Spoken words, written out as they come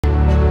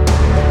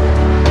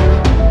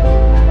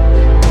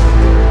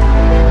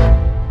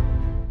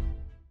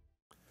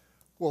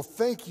Well,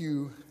 thank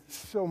you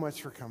so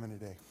much for coming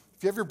today.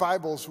 If you have your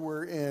Bibles,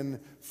 we're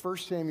in 1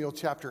 Samuel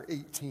chapter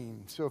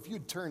 18. So if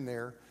you'd turn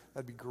there,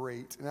 that'd be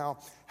great. Now,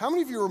 how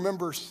many of you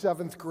remember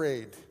 7th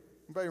grade?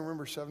 Anybody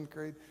remember 7th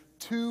grade?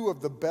 Two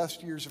of the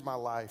best years of my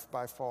life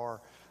by far.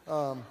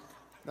 No,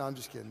 I'm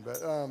just kidding.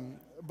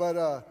 But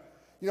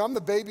I'm the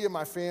baby of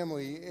my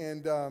family,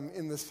 and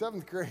in the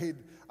 7th grade,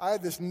 I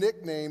had this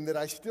nickname that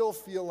I still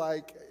feel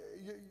like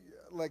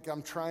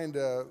I'm trying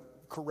to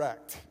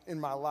correct in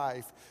my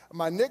life.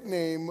 My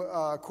nickname,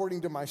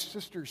 according to my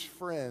sister's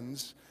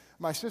friends,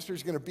 my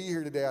sister's going to be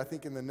here today, I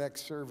think, in the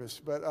next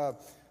service. But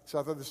so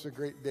I thought this was a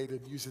great day to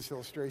use this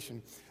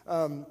illustration.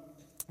 My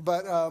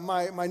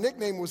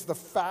nickname was the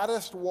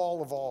fattest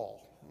wall of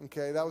all.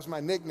 Okay, that was my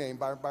nickname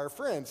by our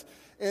friends.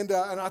 And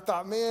I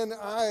thought, man,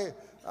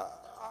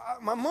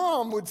 my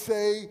mom would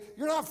say,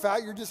 "You're not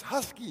fat, you're just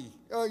husky.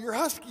 You're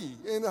husky,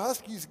 and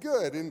husky's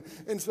good."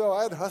 And so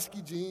I had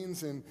husky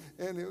genes, and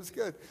it was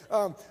good.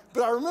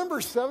 But I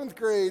remember 7th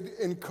grade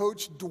and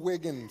Coach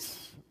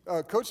DeWiggins.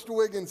 Coach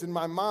DeWiggins, in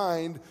my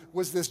mind,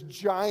 was this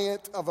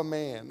giant of a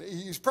man.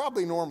 He's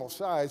probably normal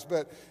size,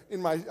 but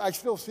I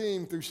still see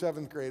him through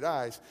 7th grade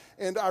eyes.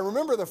 And I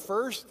remember the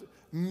first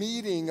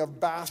meeting of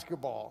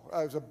basketball.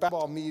 It was a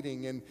basketball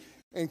meeting,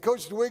 and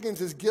Coach DeWiggins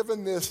has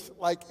given this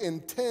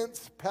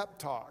intense pep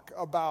talk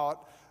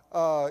about,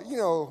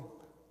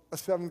 a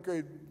 7th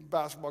grade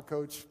basketball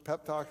coach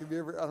pep talk. I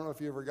don't know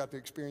if you ever got to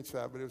experience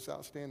that, but it was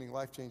outstanding,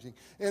 life-changing.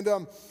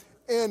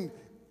 And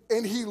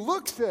he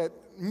looks at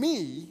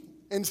me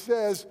and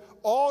says,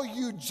 "All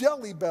you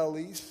jelly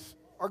bellies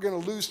are going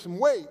to lose some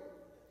weight."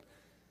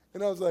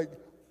 And I was like,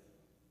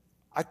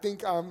 I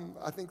think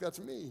that's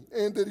me.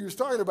 And that he was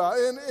talking about.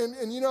 And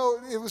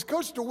it was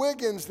Coach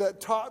DeWiggins that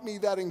taught me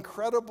that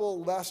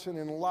incredible lesson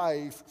in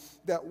life,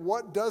 that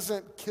what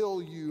doesn't kill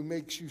you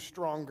makes you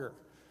stronger.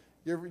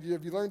 Have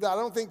you learned that? I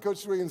don't think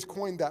Coach DeWiggins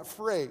coined that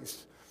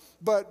phrase.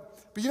 But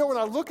when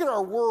I look at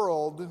our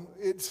world,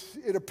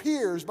 it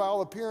appears, by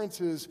all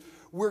appearances,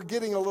 we're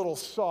getting a little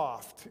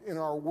soft in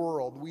our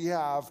world. We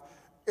have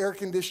air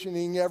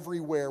conditioning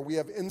everywhere. We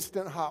have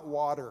instant hot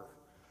water,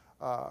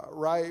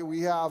 right?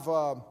 We have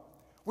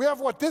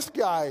what this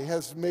guy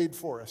has made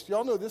for us.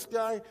 Y'all know this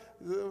guy?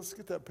 Let's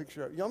get that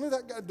picture up. Y'all know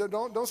that guy?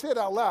 Don't say it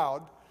out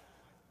loud.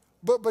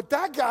 But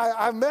that guy,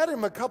 I met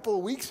him a couple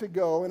of weeks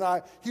ago,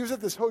 and he was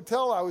at this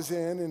hotel I was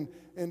in,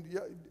 and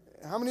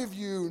how many of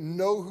you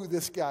know who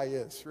this guy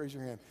is? Raise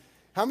your hand.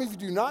 How many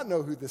of you do not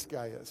know who this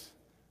guy is?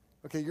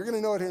 Okay, you're going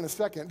to know it here in a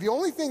second. The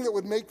only thing that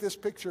would make this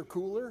picture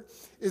cooler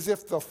is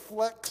if the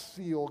Flex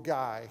Seal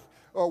guy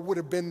would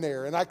have been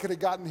there, and I could have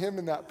gotten him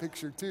in that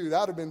picture too. That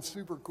would have been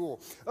super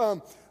cool.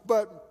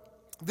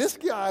 But this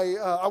guy,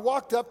 I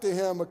walked up to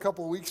him a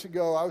couple of weeks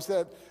ago. I was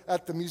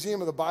at the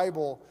Museum of the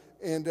Bible,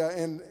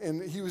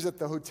 and he was at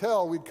the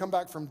hotel. We'd come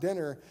back from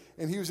dinner,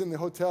 and he was in the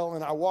hotel,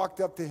 and I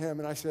walked up to him,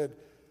 and I said,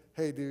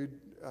 "Hey, dude,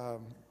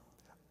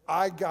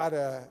 I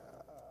gotta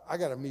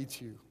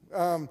meet you."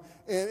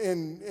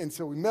 And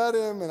so we met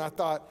him, and I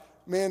thought,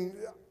 man,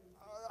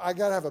 I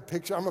got to have a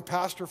picture. I'm a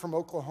pastor from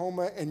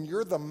Oklahoma, and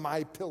you're the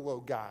My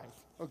Pillow guy,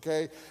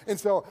 okay? And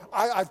so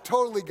I've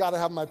totally got to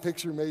have my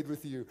picture made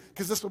with you,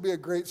 because this will be a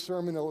great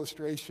sermon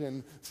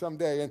illustration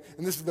someday, and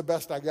this is the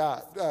best I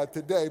got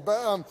today.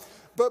 But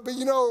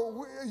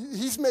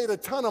he's made a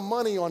ton of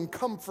money on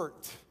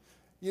comfort,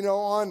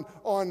 and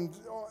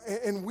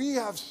we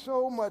have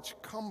so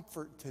much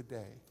comfort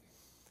today.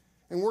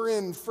 And we're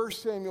in 1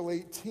 Samuel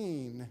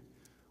 18,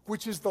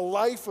 which is the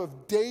life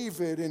of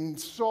David and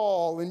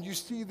Saul. And you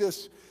see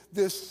this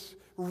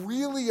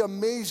really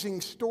amazing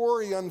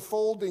story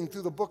unfolding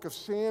through the book of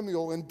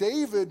Samuel. And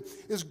David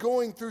is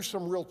going through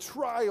some real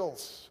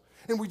trials.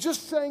 And we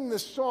just sang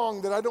this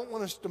song that I don't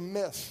want us to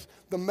miss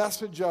the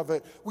message of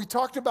it. We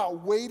talked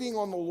about waiting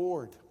on the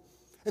Lord.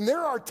 And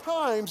there are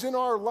times in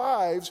our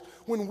lives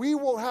when we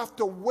will have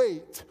to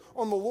wait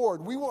on the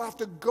Lord. We will have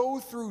to go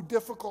through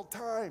difficult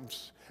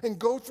times and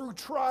go through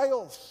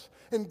trials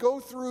and go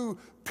through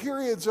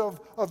periods of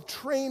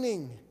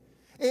training.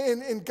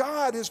 And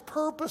God is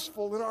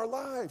purposeful in our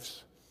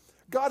lives.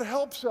 God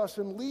helps us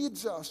and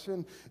leads us.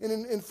 And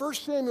in 1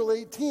 Samuel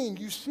 18,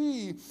 you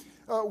see,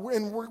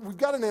 and we've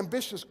got an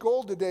ambitious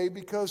goal today,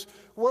 because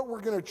what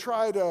we're going to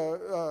try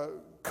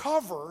to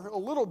cover a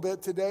little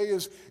bit today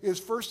is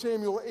 1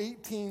 Samuel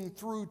 18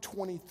 through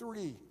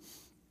 23.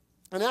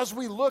 And as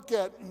we look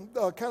at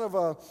kind of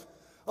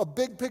a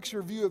big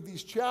picture view of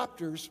these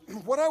chapters,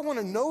 what I want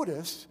to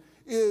notice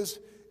is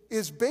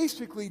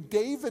basically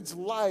David's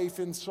life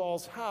in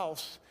Saul's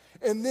house,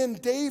 and then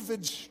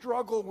David's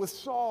struggle with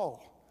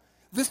Saul.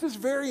 This is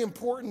very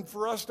important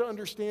for us to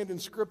understand in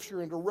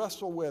Scripture and to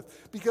wrestle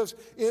with, because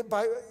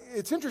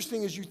it's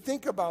interesting as you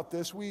think about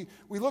this. We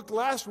looked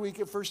last week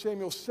at 1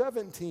 Samuel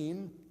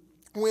 17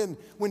 when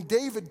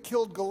David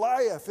killed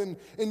Goliath, and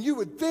you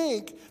would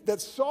think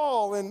that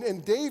Saul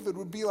and David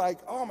would be like,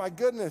 "Oh my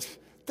goodness,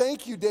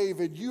 thank you,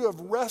 David, you have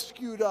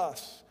rescued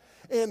us."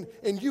 And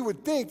you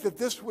would think that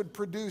this would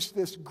produce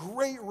this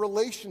great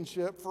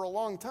relationship for a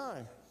long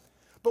time.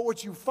 But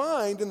what you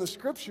find in the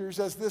scriptures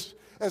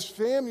as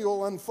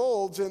Samuel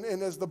unfolds and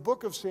as the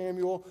book of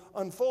Samuel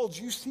unfolds,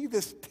 you see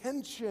this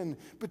tension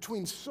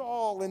between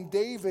Saul and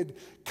David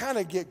kind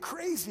of get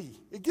crazy.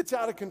 It gets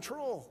out of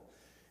control.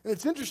 And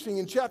it's interesting,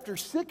 in chapter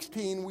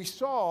 16, we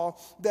saw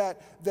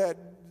that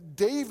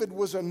David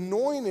was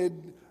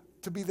anointed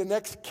to be the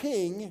next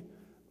king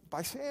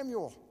by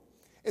Samuel.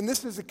 And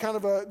this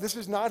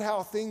is not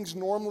how things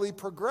normally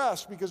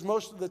progress, because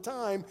most of the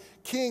time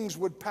kings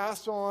would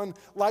pass on,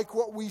 like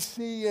what we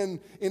see in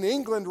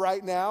England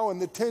right now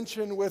and the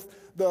tension with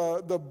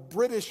the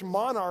British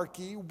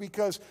monarchy,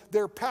 because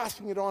they're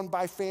passing it on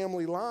by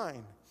family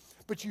line.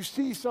 But you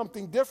see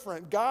something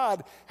different.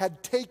 God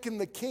had taken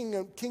the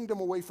kingdom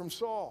away from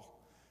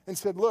Saul and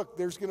said, look,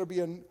 there's going to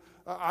be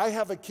I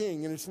have a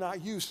king, and it's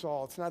not you,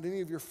 Saul. It's not any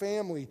of your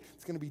family.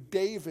 It's going to be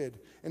David.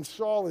 And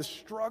Saul is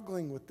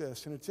struggling with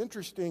this. And it's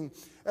interesting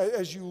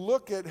as you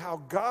look at how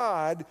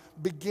God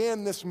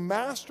began this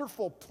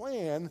masterful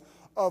plan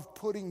of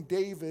putting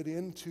David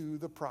into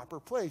the proper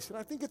place. And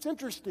I think it's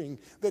interesting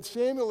that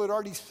Samuel had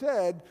already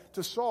said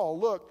to Saul,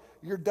 look,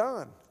 you're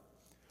done.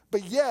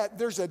 But yet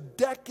there's a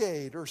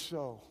decade or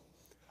so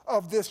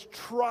of this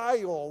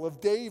trial of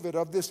David,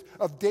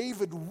 of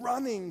David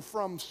running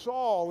from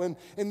Saul, and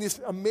this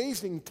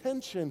amazing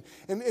tension.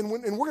 And we're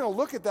going to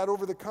look at that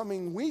over the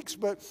coming weeks,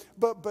 but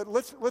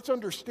let's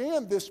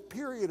understand this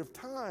period of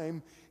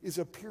time is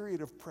a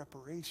period of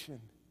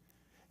preparation.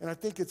 And I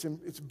think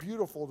it's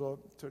beautiful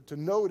to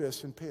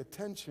notice and pay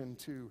attention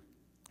to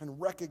and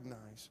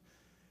recognize.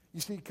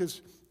 You see,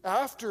 because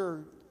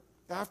after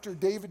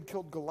David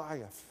killed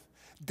Goliath,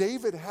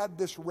 David had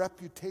this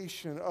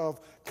reputation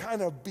of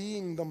kind of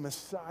being the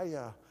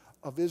Messiah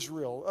of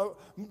Israel.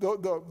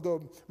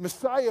 The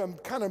Messiah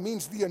kind of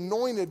means the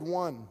anointed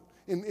one.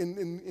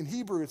 In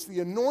Hebrew, it's the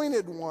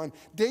anointed one.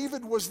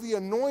 David was the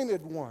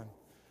anointed one.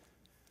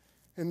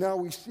 And now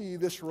we see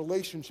this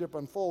relationship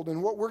unfold.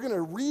 And what we're going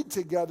to read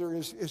together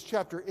is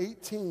chapter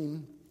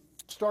 18,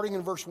 starting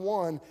in verse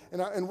 1.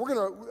 And we're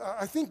going to,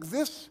 I think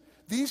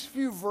these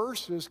few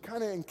verses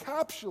kind of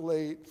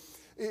encapsulate.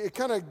 It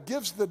kind of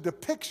gives the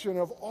depiction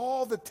of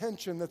all the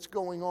tension that's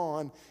going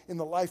on in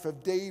the life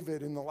of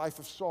David, in the life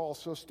of Saul.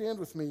 So stand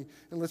with me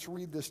and let's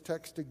read this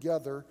text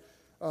together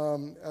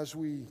as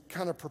we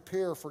kind of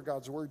prepare for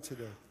God's word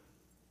today.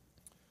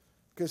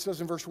 Okay, it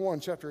says in verse 1,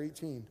 chapter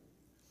 18.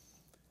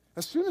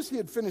 As soon as he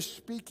had finished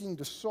speaking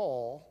to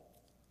Saul,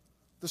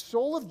 the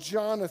soul of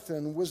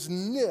Jonathan was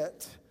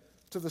knit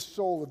to the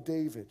soul of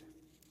David.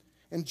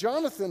 And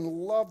Jonathan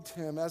loved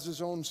him as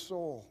his own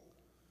soul.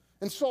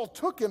 And Saul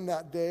took him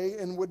that day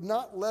and would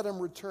not let him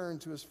return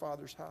to his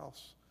father's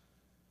house.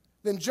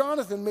 Then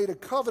Jonathan made a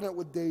covenant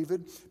with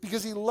David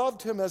because he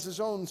loved him as his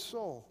own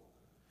soul.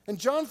 And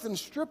Jonathan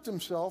stripped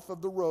himself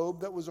of the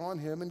robe that was on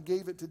him and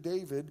gave it to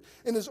David,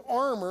 and his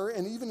armor,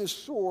 and even his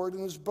sword,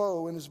 and his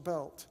bow, and his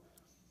belt.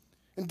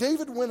 And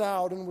David went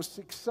out and was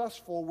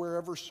successful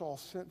wherever Saul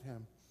sent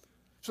him.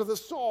 So that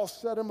Saul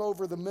set him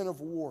over the men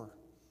of war.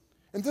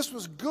 And this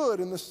was good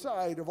in the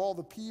sight of all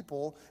the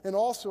people, and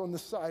also in the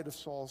sight of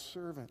Saul's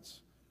servants.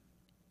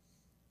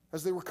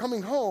 As they were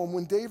coming home,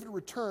 when David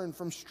returned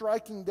from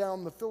striking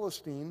down the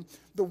Philistine,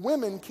 the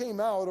women came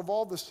out of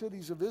all the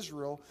cities of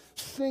Israel,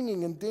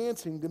 singing and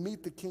dancing to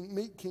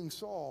meet King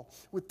Saul,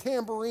 with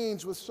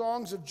tambourines, with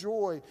songs of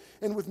joy,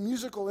 and with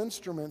musical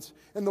instruments.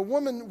 And the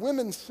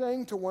women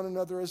sang to one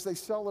another as they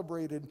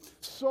celebrated,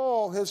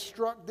 "Saul has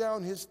struck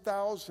down his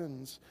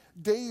thousands,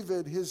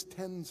 David his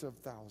tens of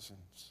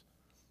thousands."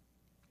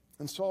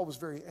 And Saul was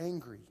very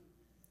angry.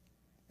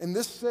 And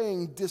this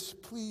saying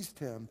displeased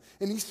him.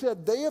 And he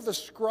said, "They have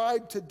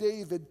ascribed to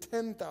David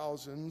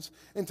 10,000s,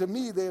 and to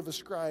me they have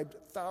ascribed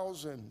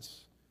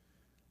thousands.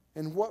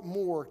 And what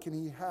more can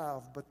he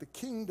have but the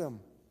kingdom?"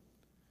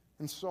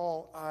 And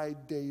Saul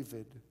eyed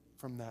David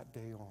from that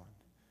day on.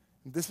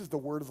 And this is the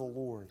word of the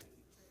Lord.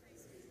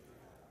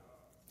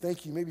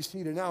 Thank you. You may be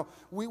seated. Now,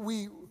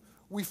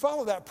 we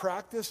follow that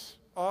practice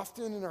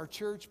often in our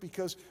church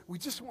because we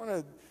just want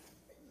to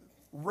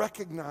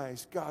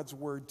recognize God's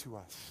word to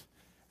us.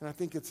 And I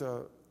think it's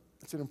an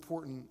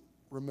important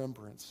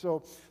remembrance.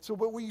 So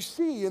what we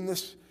see in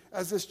this,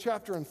 as this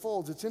chapter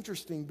unfolds, it's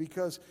interesting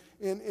because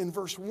in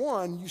verse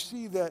 1, you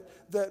see that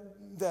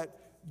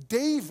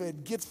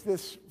David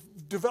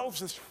develops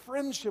this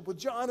friendship with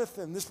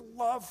Jonathan, this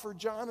love for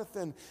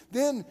Jonathan.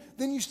 Then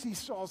you see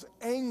Saul's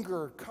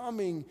anger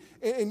coming.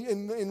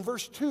 In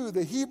verse 2,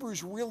 the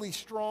Hebrew's really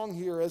strong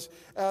here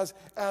as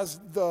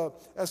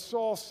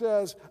Saul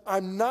says,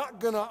 "I'm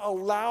not going to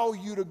allow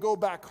you to go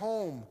back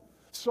home."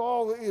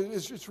 Saul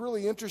it's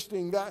really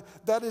interesting.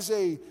 That is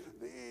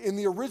in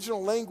the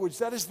original language,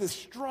 that is this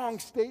strong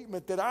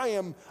statement that I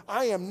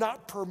am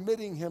not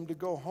permitting him to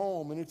go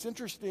home. And it's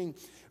interesting,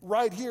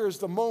 right here is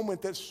the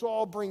moment that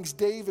Saul brings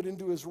David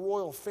into his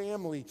royal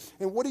family.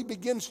 And what he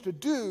begins to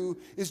do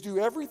is do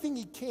everything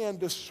he can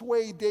to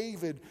sway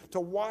David, to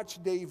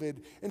watch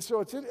David. And so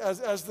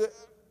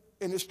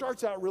and it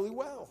starts out really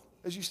well.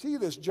 As you see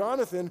this,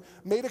 Jonathan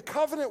made a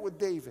covenant with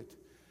David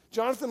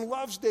Jonathan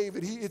loves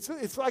David.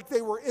 It's like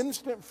they were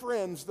instant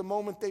friends the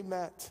moment they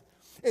met.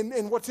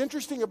 And what's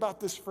interesting about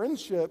this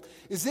friendship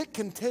is it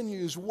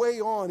continues way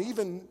on,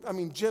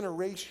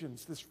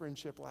 generations this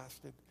friendship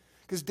lasted.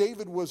 Because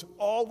David was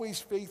always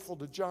faithful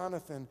to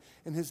Jonathan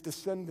and his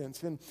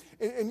descendants. And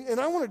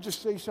I want to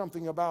just say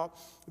something about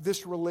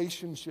this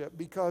relationship,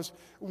 because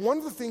one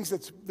of the things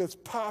that's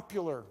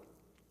popular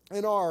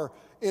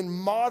in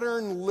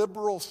modern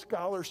liberal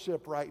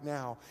scholarship right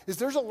now is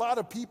there's a lot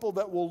of people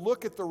that will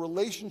look at the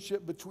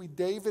relationship between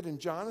David and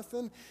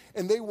Jonathan,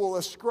 and they will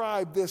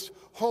ascribe this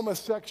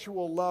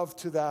homosexual love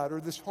to that, or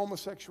this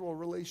homosexual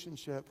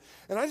relationship.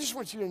 And I just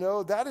want you to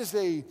know that is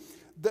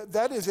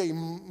a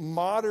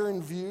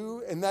modern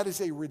view, and that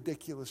is a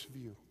ridiculous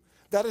view.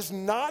 That is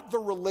not the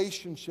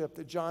relationship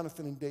that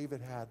Jonathan and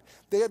David had.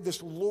 They had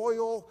this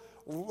loyal,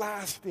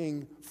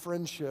 lasting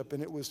friendship,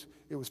 and it was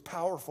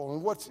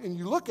powerful. And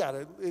you look at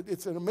it,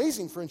 it's an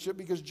amazing friendship,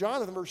 because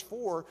Jonathan, verse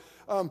 4,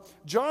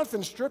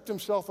 Jonathan stripped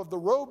himself of the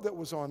robe that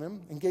was on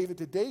him and gave it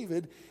to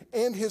David,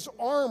 and his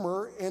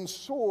armor and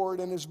sword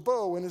and his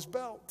bow and his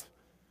belt.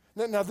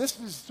 Now this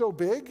is so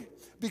big,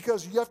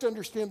 because you have to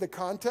understand the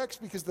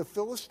context, because the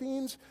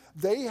Philistines,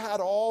 they had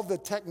all the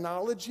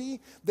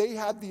technology, they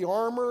had the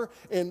armor,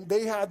 and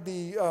they had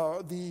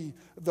the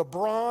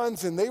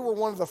bronze, and they were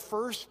one of the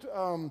first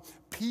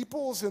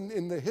peoples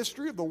in the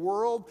history of the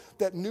world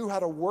that knew how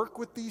to work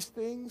with these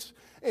things.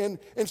 And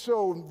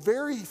so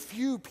very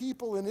few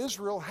people in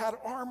Israel had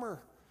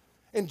armor.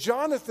 And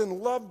Jonathan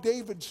loved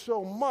David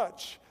so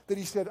much that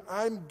he said,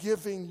 I'm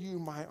giving you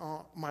my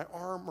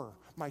armor,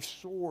 my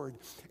sword.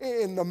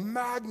 And the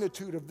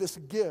magnitude of this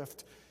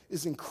gift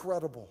is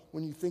incredible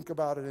when you think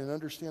about it and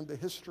understand the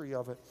history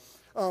of it.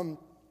 And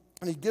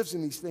he gives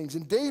him these things.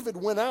 And David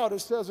went out, it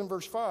says in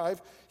verse 5,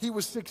 he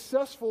was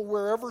successful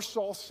wherever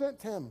Saul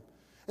sent him.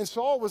 And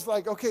Saul was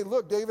like, okay,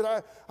 look, David,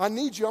 I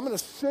need you. I'm going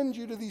to send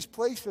you to these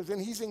places.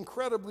 And he's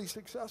incredibly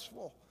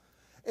successful.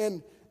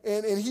 And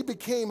he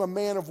became a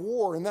man of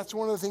war. And that's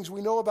one of the things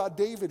we know about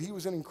David. He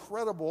was an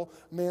incredible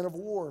man of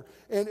war.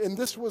 And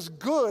this was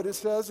good, it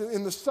says,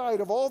 in the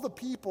sight of all the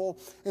people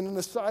and in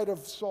the sight of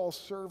Saul's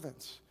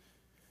servants.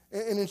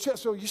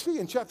 So you see,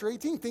 in chapter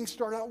 18, things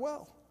start out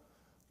well.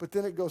 But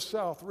then it goes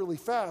south really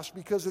fast,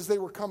 because as they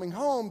were coming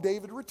home,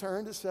 David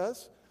returned, it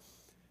says,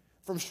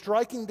 from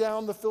striking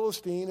down the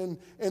Philistine.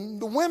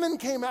 And the women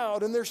came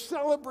out, and they're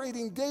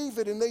celebrating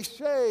David. And they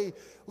say,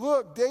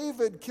 look,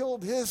 David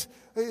killed his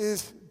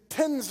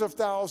tens of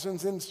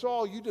thousands, and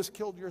Saul, you just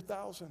killed your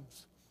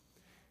thousands.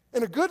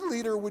 And a good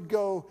leader would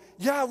go,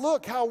 yeah,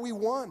 look how we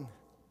won.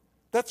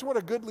 That's what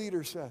a good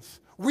leader says.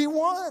 We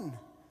won.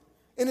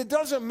 And it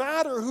doesn't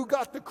matter who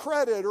got the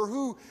credit or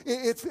who,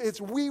 it's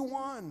we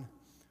won.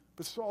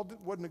 But Saul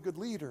wasn't a good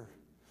leader.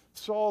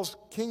 Saul's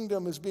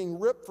kingdom is being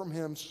ripped from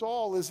him.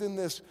 Saul is in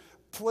this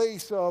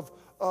place of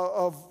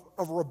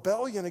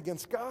rebellion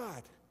against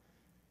God.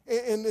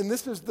 And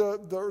this is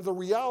the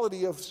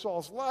reality of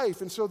Saul's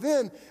life. And so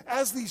then,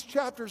 as these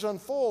chapters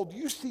unfold,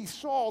 you see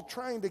Saul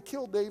trying to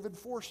kill David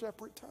 4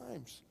 separate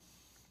times.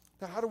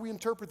 Now, how do we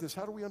interpret this?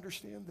 How do we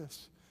understand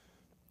this?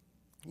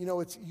 You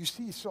know, you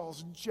see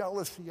Saul's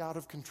jealousy out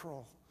of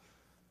control.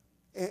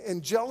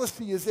 And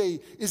jealousy is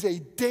a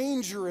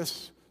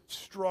dangerous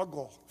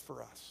struggle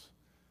for us.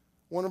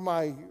 One of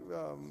my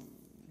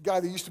guy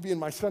that used to be in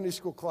my Sunday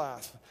school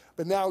class,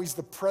 but now he's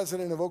the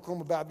president of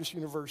Oklahoma Baptist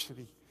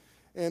University.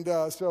 And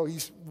so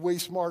he's way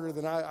smarter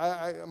than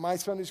my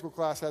Sunday school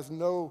class had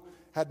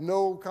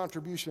no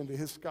contribution to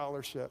his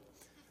scholarship.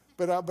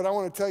 But I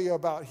want to tell you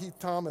about Heath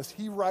Thomas.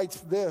 He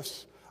writes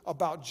this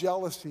about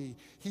jealousy.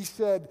 He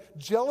said,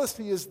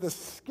 jealousy is the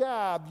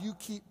scab you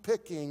keep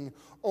picking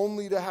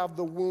only to have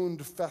the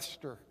wound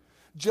fester.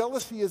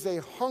 Jealousy is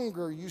a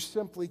hunger you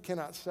simply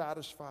cannot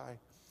satisfy.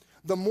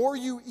 The more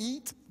you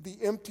eat, the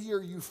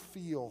emptier you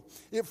feel.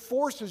 It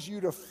forces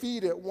you to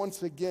feed it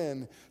once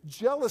again.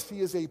 Jealousy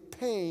is a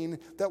pain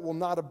that will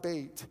not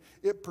abate.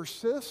 It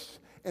persists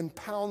and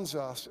pounds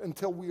us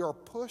until we are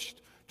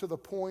pushed to the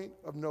point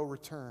of no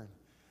return.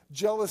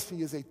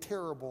 Jealousy is a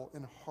terrible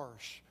and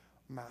harsh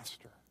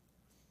master.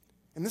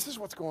 And this is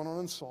what's going on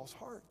in Saul's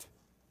heart.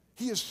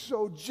 He is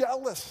so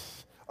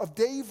jealous of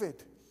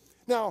David.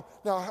 Now,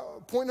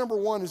 point number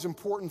 1 is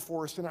important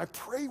for us, and I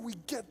pray we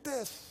get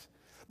this.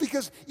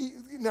 Because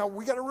now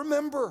we got to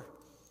remember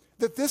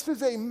that this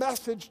is a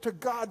message to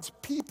God's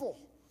people.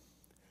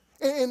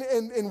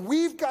 And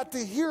we've got to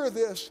hear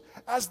this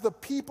as the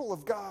people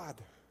of God.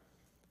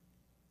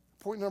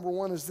 Point number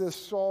 1 is this: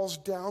 Saul's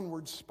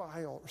downward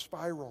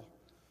spiral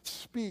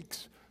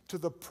speaks to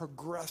the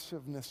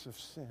progressiveness of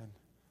sin.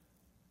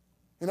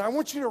 And I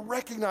want you to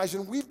recognize,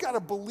 and we've got to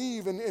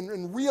believe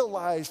and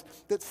realize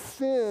that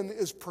sin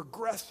is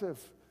progressive.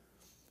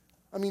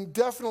 I mean,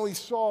 definitely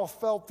Saul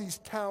felt these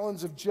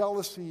talons of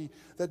jealousy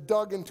that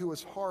dug into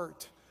his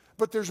heart.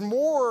 But there's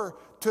more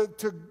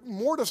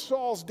to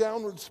Saul's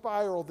downward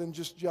spiral than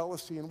just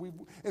jealousy. And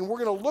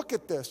we're going to look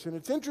at this. And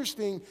it's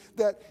interesting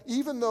that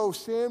even though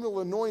Samuel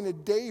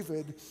anointed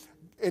David,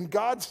 and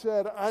God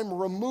said, I'm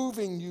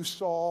removing you,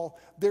 Saul,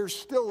 there's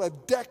still a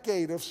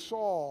decade of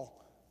Saul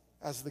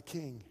as the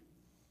king.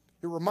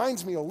 It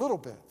reminds me a little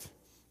bit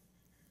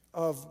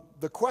of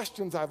the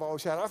questions I've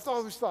always had. I've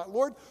always thought,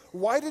 Lord,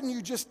 why didn't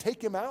you just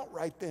take him out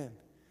right then?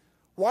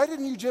 Why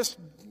didn't you just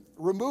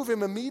remove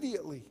him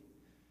immediately?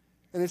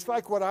 And it's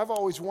like what I've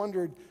always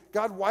wondered,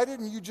 God, why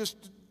didn't you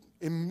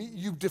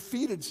you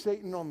defeated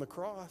Satan on the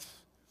cross.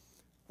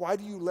 Why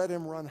do you let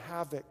him run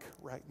havoc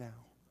right now?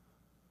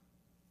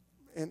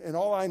 And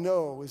all I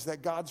know is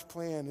that God's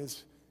plan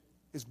is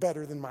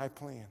better than my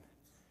plan.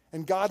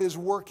 And God is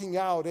working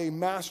out a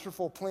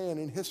masterful plan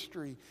in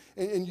history.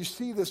 And you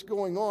see this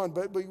going on.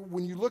 But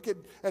when you look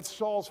at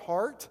Saul's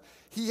heart,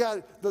 he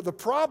had the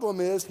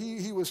problem is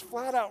he was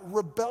flat out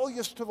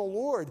rebellious to the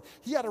Lord.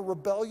 He had a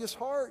rebellious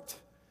heart.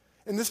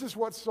 And this is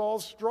what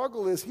Saul's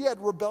struggle is. He had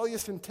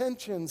rebellious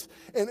intentions.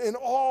 And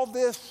all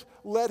this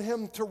led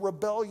him to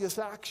rebellious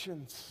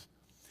actions.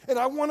 And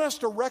I want us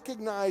to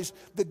recognize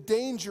the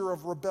danger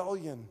of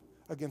rebellion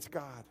against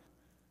God.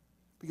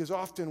 Because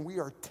often we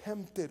are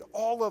tempted,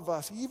 all of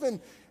us,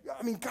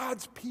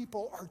 God's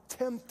people are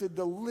tempted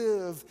to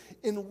live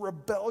in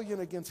rebellion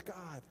against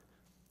God.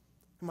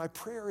 And my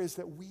prayer is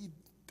that we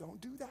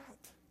don't do that.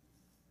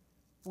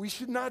 We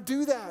should not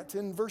do that.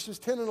 In verses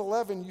 10 and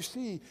 11, you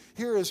see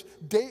here is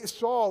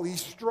Saul.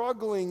 He's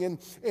struggling, and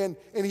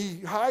he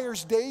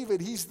hires David.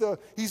 He's a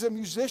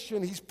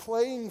musician. He's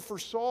playing for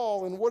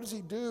Saul. And what does he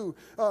do?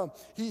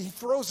 He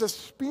throws a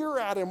spear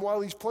at him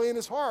while he's playing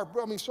his harp.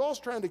 Saul's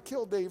trying to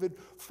kill David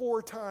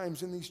 4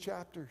 times in these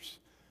chapters.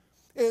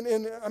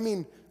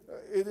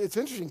 It's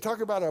interesting.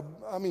 Talk about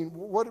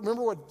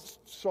remember what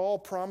Saul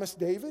promised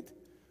David?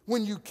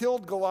 When you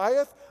killed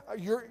Goliath,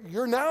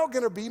 you're now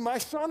going to be my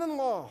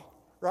son-in-law.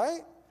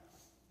 Right?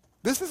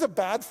 This is a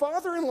bad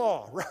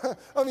father-in-law. Right?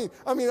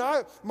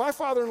 My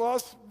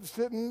father-in-law's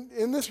sitting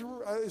in this.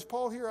 Is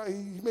Paul here?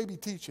 He may be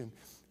teaching.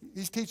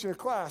 He's teaching a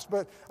class.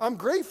 But I'm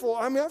grateful.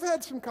 I've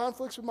had some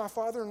conflicts with my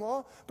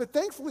father-in-law, but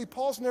thankfully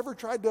Paul's never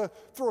tried to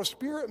throw a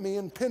spear at me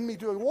and pin me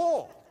to a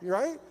wall.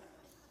 Right?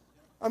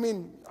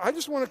 I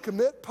just want to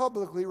commit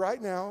publicly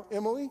right now.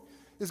 Emily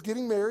is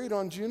getting married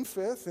on June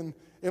 5th, and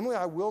Emily,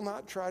 I will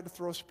not try to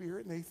throw a spear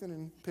at Nathan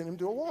and pin him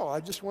to a wall.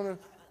 I just want to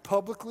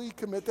publicly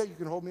commit that. You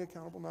can hold me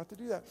accountable not to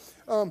do that.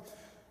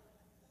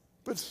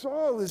 But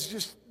Saul is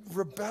just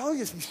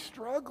rebellious. He's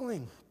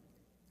struggling.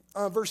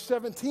 Verse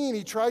 17,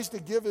 he tries to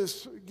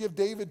give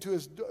David to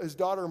his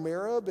daughter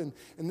Merab, and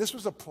this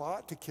was a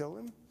plot to kill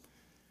him.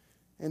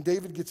 And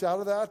David gets out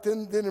of that.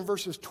 Then in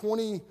verses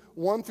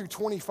 21 through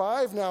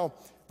 25, now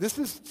this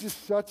is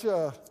just such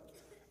a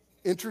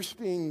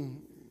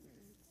interesting,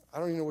 I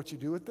don't even know what you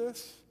do with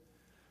this.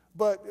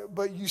 But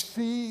you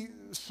see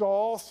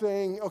Saul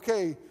saying,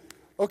 okay,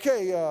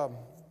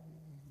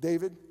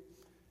 David,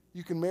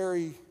 you can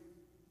marry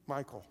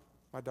Michal,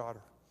 my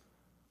daughter.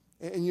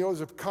 And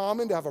it's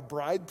common to have a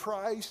bride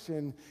price.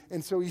 And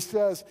so he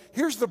says,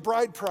 here's the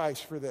bride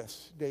price for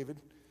this, David.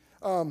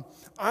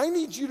 I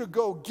need you to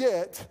go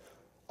get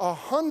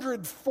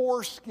 100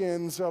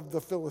 foreskins of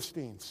the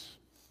Philistines.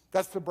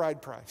 That's the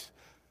bride price.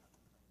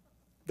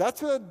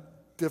 That's a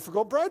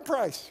difficult bride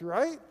price,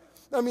 right?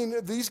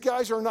 These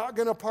guys are not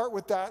going to part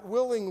with that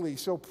willingly.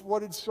 So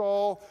what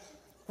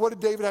did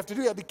David have to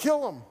do? He had to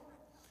kill him.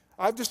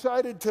 I've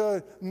decided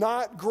to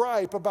not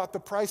gripe about the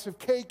price of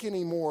cake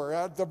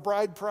anymore, the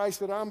bride price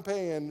that I'm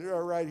paying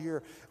right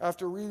here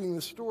after reading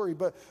the story.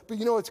 But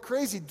it's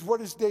crazy. What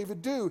does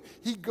David do?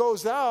 He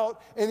goes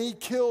out and he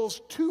kills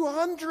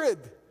 200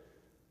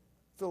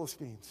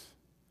 Philistines.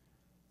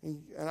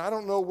 And I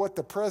don't know what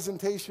the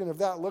presentation of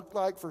that looked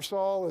like for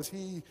Saul as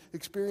he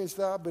experienced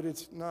that, but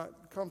it's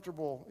not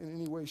comfortable in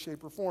any way,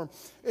 shape, or form.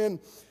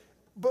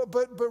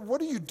 But what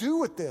do you do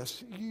with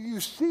this?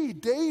 You see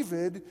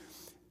David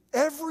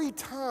every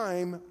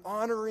time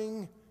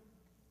honoring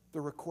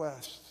the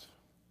requests,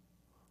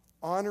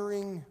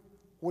 honoring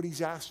what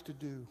he's asked to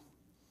do.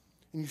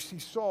 And you see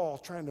Saul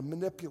trying to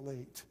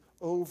manipulate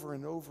over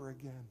and over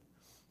again.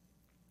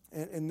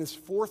 And this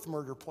 4th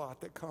murder plot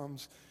that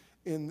comes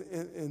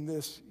in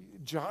this,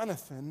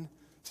 Jonathan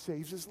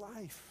saves his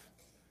life.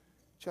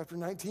 Chapter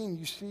 19,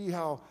 you see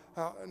how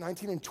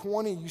 19 and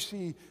 20, you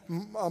see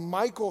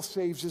Michal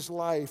saves his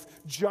life.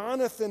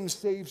 Jonathan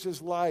saves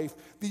his life.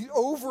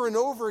 Over and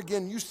over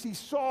again, you see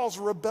Saul's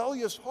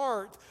rebellious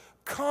heart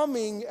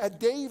coming at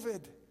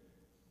David.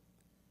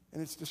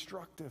 And it's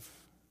destructive.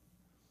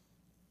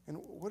 And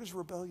what does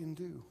rebellion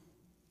do?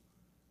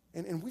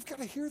 And we've got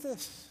to hear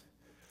this.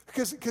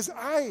 Because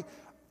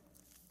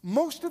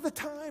most of the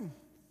time,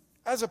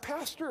 as a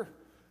pastor,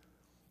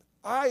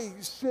 I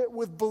sit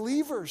with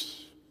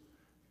believers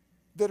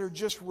that are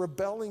just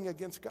rebelling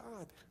against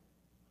God.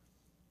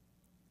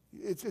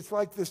 It's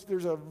like this.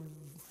 There's a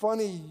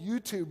funny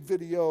YouTube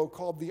video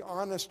called The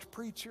Honest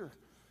Preacher.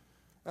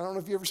 I don't know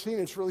if you've ever seen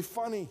it. It's really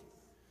funny. You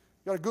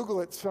got to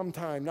Google it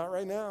sometime, not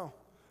right now.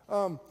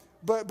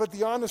 But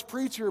The Honest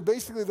Preacher,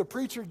 basically the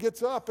preacher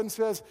gets up and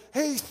says,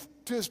 hey,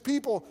 to his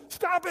people,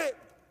 stop it.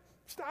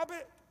 Stop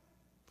it.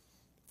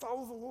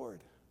 Follow the Lord.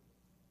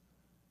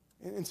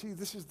 And see,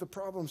 this is the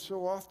problem.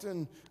 So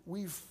often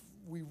we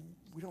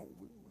don't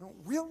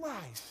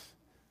realize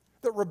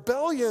That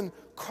rebellion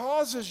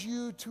causes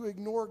you to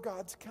ignore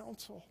God's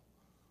counsel.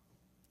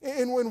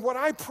 And when what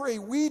I pray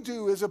we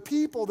do as a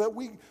people, that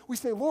we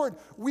say, Lord,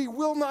 we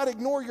will not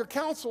ignore your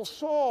counsel.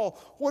 Saul,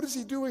 what is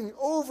he doing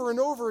over and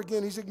over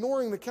again? He's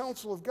ignoring the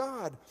counsel of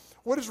God.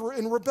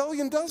 And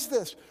rebellion does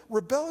this.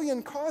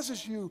 Rebellion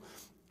causes you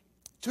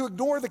to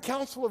ignore the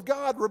counsel of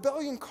God.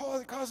 Rebellion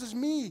causes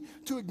me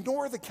to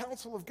ignore the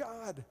counsel of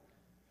God.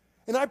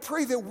 And I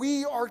pray that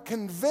we are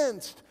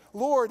convinced,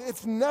 Lord,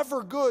 it's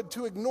never good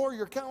to ignore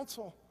your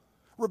counsel.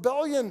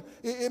 Rebellion,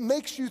 it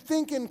makes you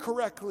think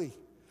incorrectly.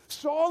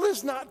 Saul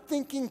is not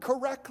thinking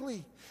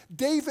correctly.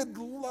 David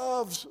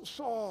loves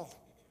Saul.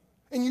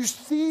 And you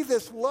see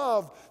this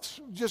love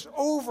just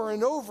over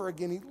and over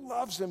again. He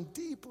loves him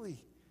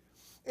deeply.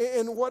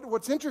 And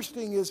what's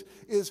interesting is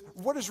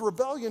what does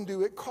rebellion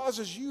do? It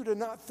causes you to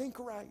not think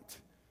right.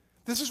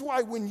 This is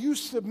why when you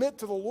submit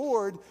to the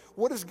Lord,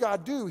 what does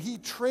God do? He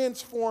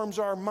transforms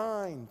our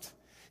mind.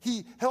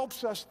 He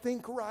helps us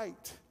think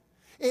right.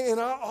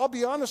 And I'll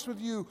be honest with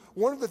you,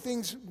 one of the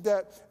things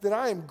that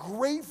I am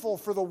grateful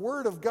for the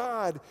Word of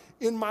God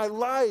in my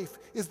life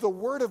is the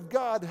Word of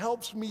God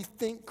helps me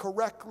think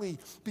correctly.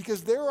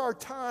 Because there are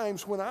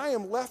times when I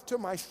am left to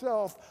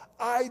myself,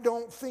 I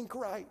don't think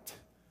right.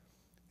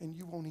 And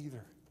you won't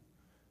either.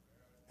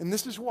 And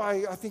this is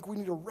why I think we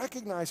need to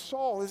recognize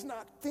Saul is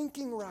not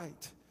thinking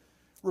right.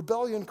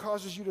 Rebellion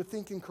causes you to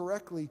think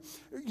incorrectly.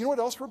 You know what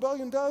else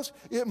rebellion does?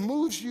 It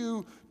moves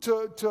you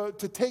to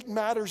take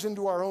matters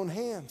into our own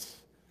hands.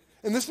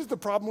 And this is the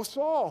problem with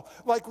Saul.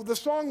 Like the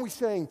song we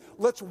sang,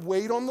 let's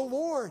wait on the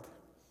Lord.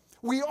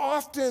 We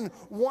often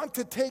want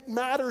to take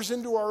matters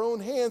into our own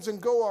hands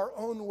and go our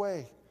own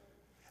way.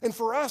 And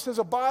for us as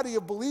a body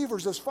of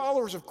believers, as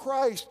followers of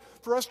Christ,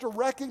 for us to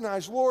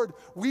recognize, Lord,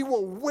 we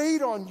will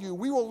wait on you.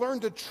 We will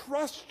learn to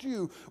trust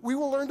you. We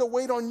will learn to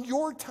wait on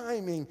your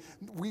timing.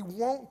 We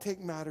won't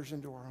take matters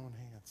into our own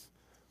hands.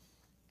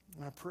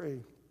 And I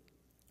pray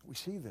we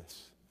see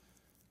this.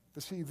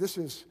 But see, this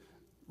is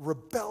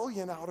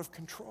rebellion out of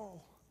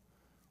control.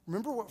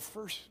 Remember what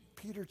 1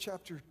 Peter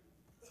chapter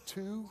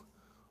 2,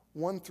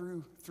 1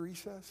 through 3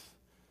 says?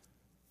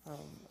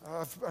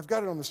 I've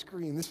got it on the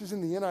screen. This is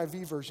in the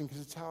NIV version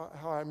because it's how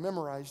I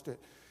memorized it.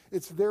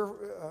 It's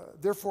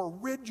therefore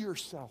rid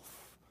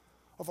yourself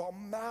of all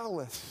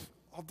malice,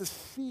 all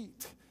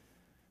deceit,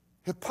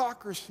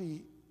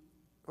 hypocrisy,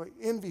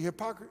 envy,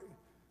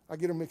 I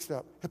get them mixed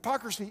up.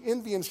 Hypocrisy,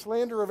 envy, and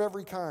slander of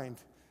every kind.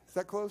 Is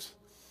that close?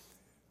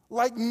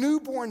 Like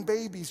newborn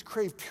babies,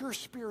 crave pure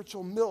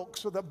spiritual milk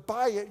so that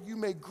by it you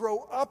may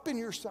grow up in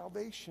your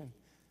salvation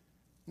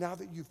now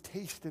that you've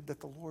tasted that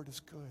the Lord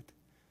is good.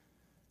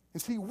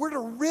 And see, we're to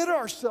rid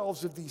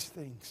ourselves of these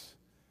things.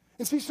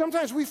 And see,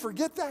 sometimes we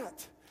forget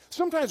that.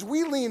 Sometimes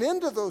we lean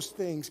into those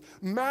things,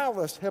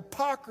 malice,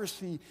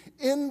 hypocrisy,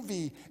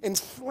 envy, and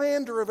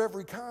slander of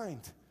every kind.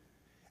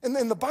 And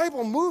then the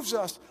Bible moves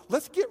us,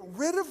 let's get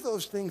rid of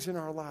those things in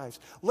our lives.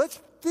 Let's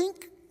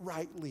think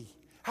rightly.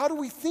 How do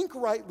we think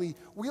rightly?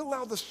 We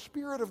allow the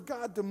Spirit of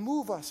God to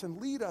move us and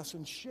lead us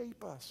and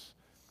shape us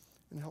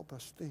and help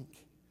us think.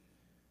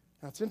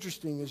 Now, it's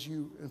interesting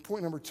and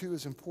point number 2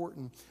 is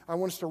important. I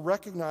want us to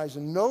recognize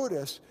and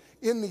notice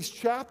in these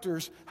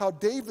chapters how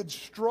David's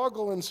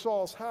struggle in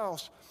Saul's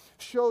house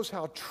shows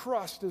how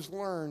trust is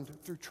learned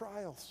through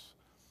trials.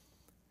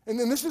 And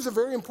then this is a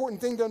very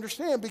important thing to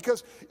understand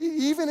because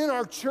even in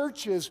our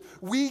churches,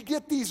 we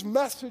get these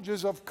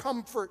messages of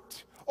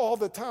comfort all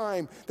the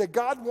time, that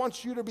God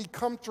wants you to be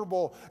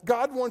comfortable.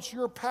 God wants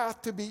your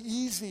path to be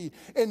easy.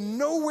 And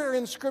nowhere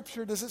in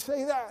Scripture does it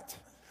say that.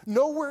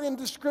 Nowhere in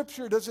the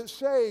Scripture does it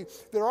say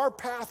that our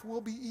path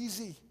will be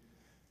easy.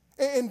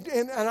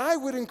 And I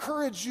would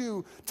encourage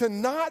you to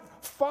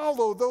not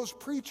follow those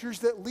preachers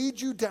that lead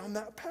you down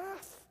that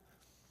path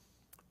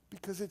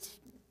because it's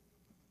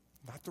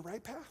not the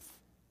right path.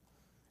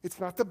 It's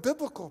not the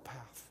biblical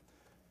path.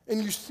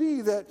 And you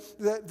see that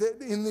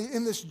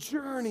in this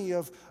journey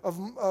of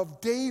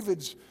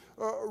David's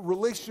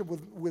relationship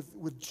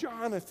with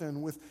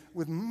Jonathan,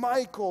 with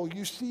Michael,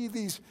 you see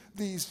these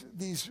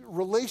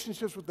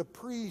relationships with the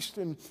priest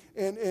and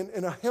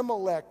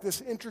Ahimelech,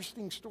 this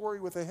interesting story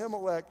with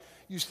Ahimelech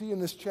you see in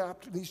these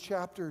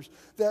chapters,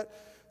 that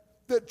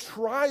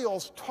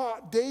trials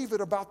taught David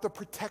about the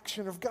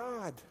protection of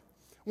God.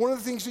 One of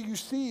the things that you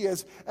see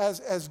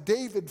as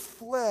David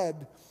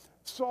fled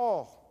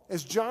Saul,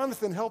 as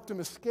Jonathan helped him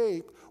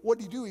escape, what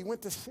did he do? He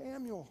went to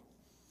Samuel.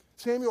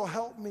 Samuel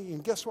helped me,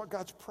 and guess what?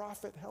 God's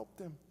prophet helped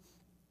him.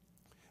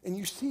 And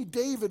you see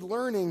David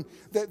learning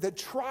that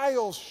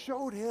trials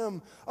showed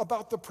him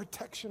about the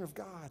protection of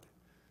God.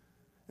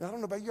 And I don't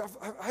know about you,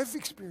 I've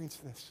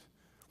experienced this.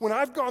 When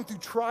I've gone through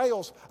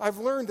trials, I've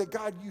learned that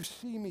God, you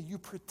see me, you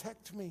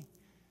protect me,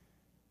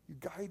 you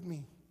guide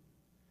me.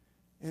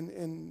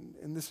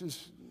 And this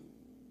is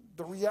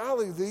the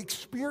reality, the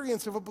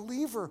experience of a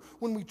believer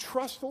when we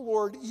trust the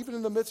Lord even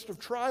in the midst of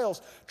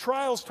trials.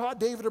 Trials taught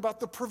David about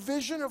the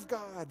provision of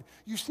God.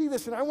 You see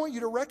this, and I want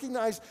you to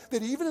recognize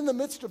that even in the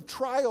midst of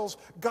trials,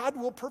 God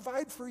will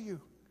provide for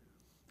you.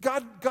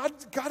 God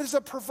is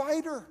a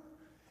provider.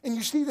 And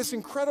you see this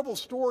incredible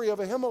story of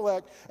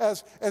Ahimelech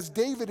as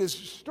David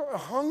is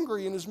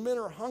hungry and his men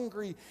are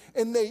hungry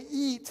and they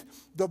eat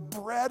the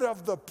bread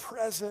of the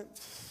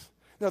presence.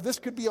 Now, this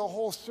could be a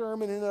whole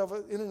sermon in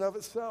and of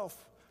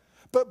itself.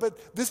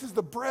 But this is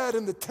the bread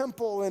in the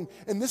temple, and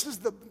this is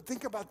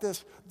think about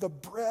this, the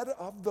bread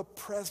of the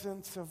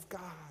presence of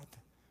God.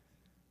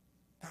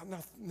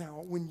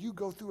 Now, when you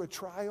go through a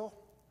trial,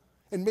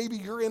 and maybe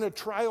you're in a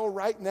trial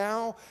right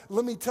now,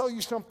 let me tell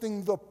you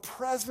something, the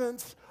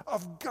presence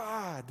of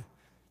God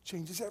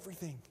changes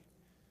everything.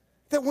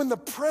 That when the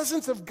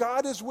presence of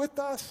God is with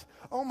us,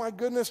 oh my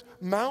goodness,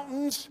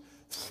 mountains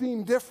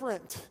seem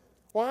different.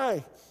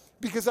 Why?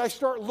 Because I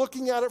start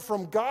looking at it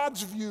from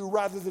God's view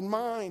rather than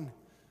mine.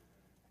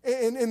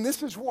 And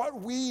this is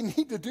what we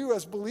need to do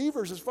as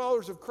believers, as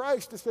followers of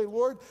Christ, to say,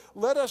 Lord,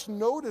 let us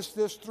notice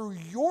this through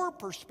your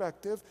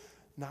perspective,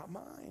 not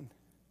mine.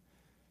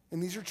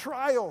 And these are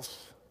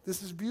trials.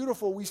 This is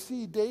beautiful. We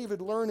see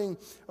David learning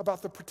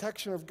about the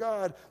protection of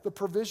God, the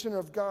provision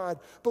of God.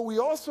 But we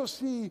also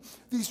see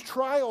these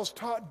trials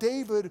taught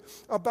David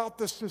about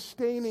the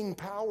sustaining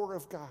power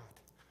of God.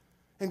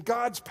 And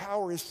God's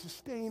power is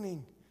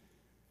sustaining.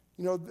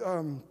 You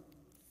know,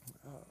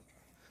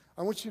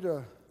 I want you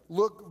to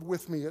look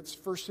with me. It's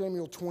 1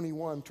 Samuel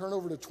 21. Turn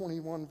over to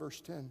 21,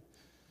 verse 10.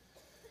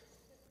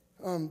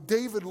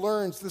 David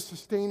learns the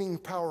sustaining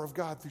power of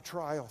God through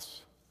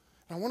trials.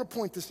 And I want to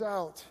point this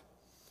out.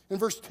 In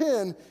verse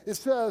 10, it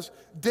says,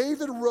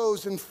 David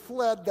rose and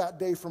fled that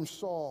day from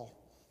Saul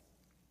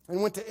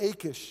and went to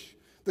Achish,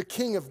 the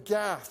king of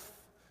Gath.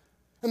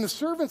 And the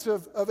servants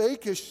of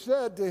Achish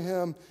said to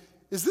him,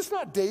 is this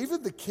not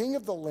David, the king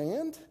of the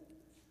land?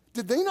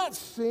 Did they not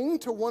sing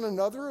to one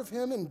another of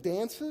him in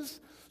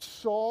dances?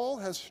 Saul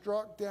has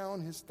struck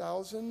down his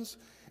thousands,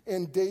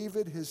 and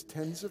David his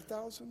tens of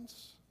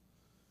thousands.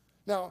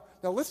 Now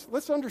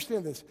let's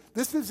understand this.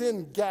 This is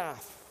in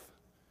Gath,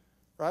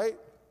 right?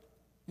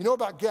 You know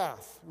about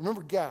Gath.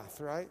 Remember Gath,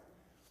 right?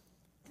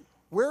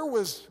 Where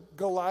was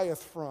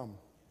Goliath from?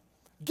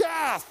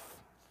 Gath.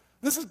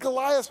 This is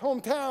Goliath's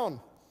hometown.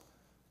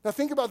 Now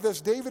think about this.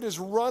 David is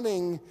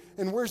running,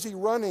 and where's he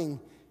running?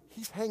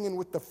 He's hanging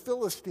with the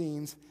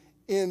Philistines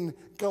in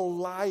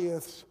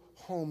Goliath's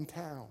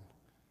hometown.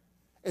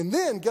 And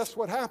then guess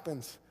what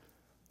happens?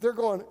 They're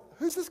going,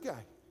 who's this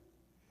guy?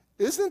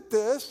 Isn't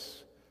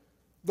this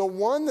the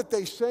one that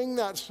they sang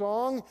that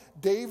song?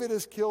 David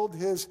has killed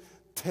his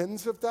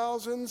tens of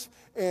thousands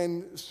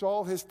and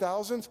Saul his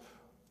thousands.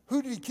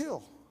 Who did he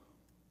kill?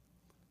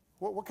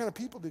 What kind of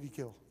people did he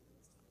kill?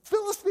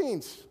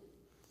 Philistines.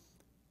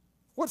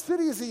 What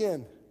city is he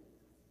in?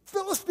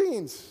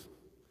 Philistines.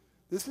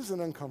 This is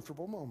an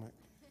uncomfortable moment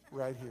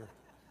right here.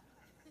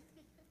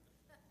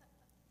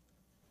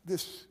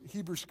 This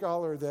Hebrew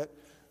scholar that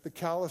the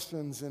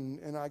Callisons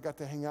and I got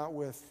to hang out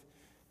with,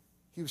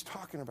 he was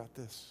talking about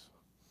this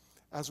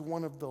as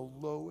one of the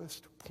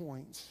lowest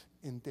points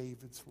in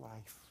David's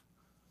life.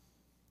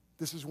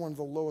 This is one of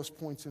the lowest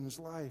points in his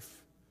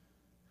life.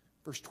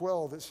 Verse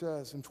 12, it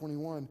says in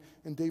 21,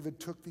 and David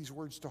took these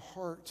words to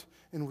heart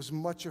and was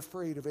much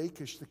afraid of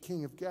Achish, the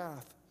king of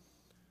Gath.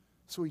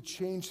 So he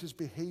changed his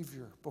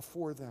behavior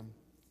before them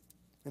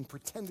and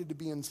pretended to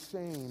be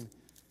insane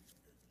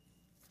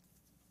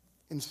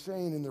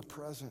in their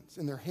presence,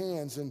 in their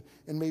hands, and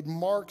made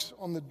marks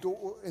on the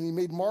door, and he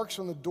made marks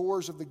on the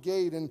doors of the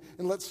gate and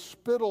let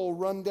spittle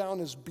run down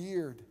his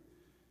beard.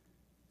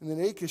 And then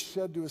Achish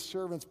said to his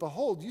servants,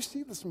 behold, you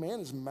see this man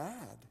is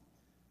mad.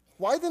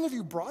 Why then have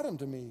you brought him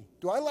to me?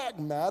 Do I lack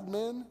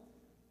madmen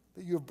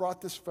that you have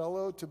brought this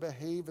fellow to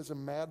behave as a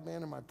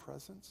madman in my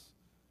presence?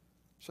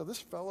 Shall this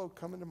fellow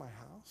come into my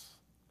house?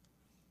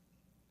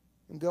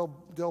 And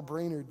Del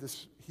Brainerd,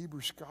 this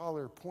Hebrew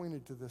scholar,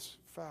 pointed to this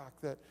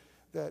fact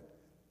that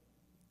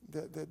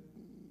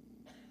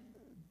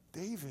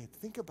David,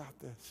 think about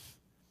this.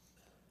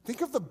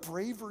 Think of the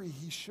bravery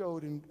he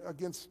showed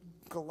against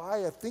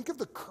Goliath. Think of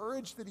the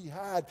courage that he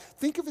had.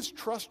 Think of his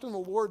trust in the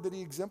Lord that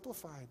he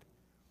exemplified.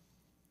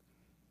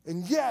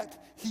 And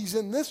yet, he's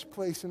in this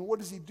place, and what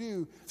does he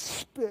do?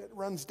 Spit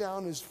runs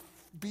down his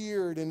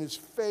beard and his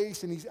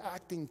face, and he's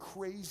acting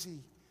crazy.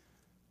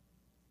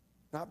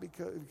 Not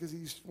because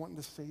he's wanting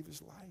to save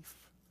his life.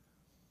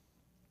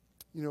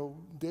 You know,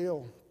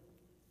 Dale,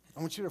 I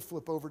want you to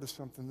flip over to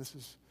something.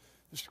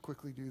 Just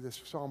quickly do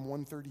this. Psalm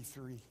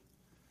 133.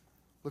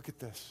 Look at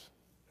this.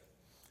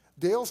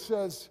 Dale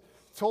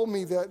told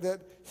me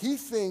that he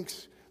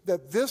thinks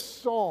that this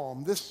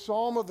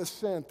psalm of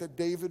ascent that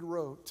David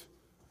wrote,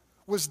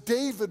 was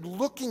David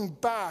looking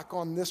back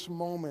on this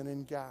moment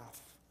in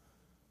Gath.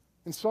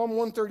 In Psalm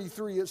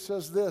 133, it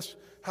says this,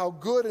 how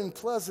good and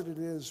pleasant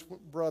it is,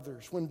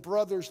 brothers, when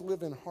brothers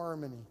live in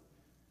harmony.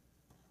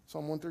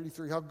 Psalm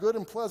 133, how good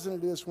and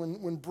pleasant it is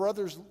when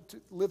brothers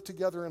live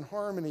together in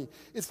harmony.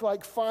 It's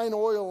like fine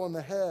oil on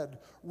the head,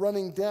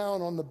 running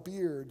down on the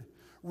beard,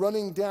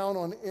 running down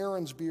on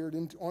Aaron's beard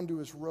onto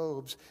his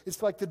robes.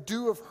 It's like the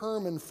dew of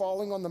Hermon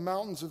falling on the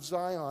mountains of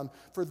Zion,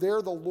 for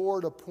there the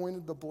Lord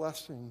appointed the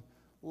blessing,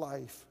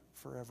 life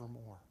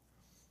forevermore.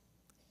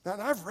 Now,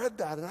 and I've read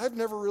that, and I've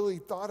never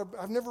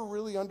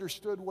really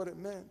understood what it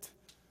meant.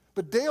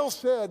 But Dale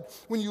said,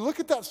 when you look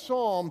at that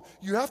psalm,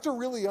 you have to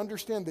really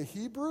understand the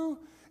Hebrew,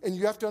 and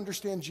you have to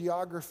understand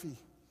geography.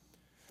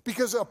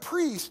 Because a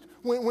priest,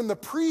 when the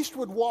priest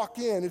would walk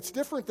in, it's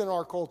different than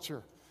our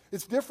culture.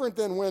 It's different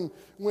than when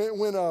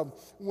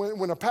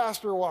a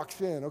pastor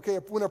walks in, okay?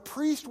 When a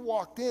priest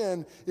walked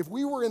in, if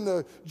we were in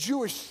the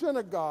Jewish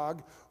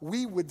synagogue,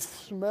 we would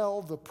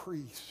smell the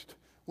priest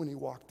when he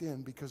walked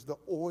in because the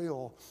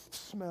oil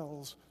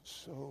smells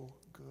so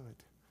good.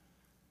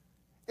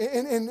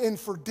 And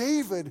for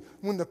David,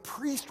 when the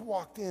priest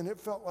walked in, it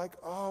felt like,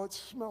 oh, it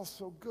smells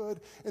so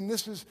good. And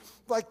this is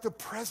like the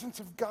presence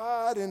of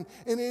God, and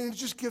it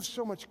just gives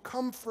so much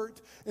comfort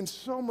and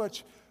so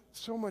much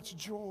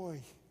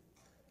joy.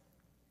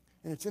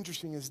 And it's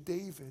interesting as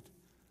David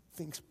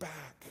thinks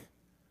back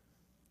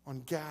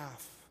on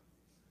Gath,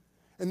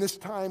 and this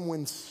time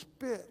when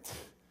spit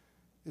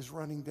is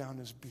running down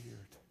his beard,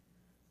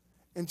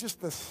 and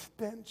just the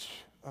stench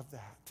of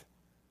that,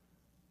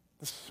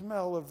 the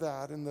smell of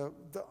that, and the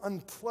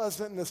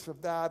unpleasantness of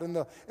that, and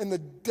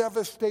the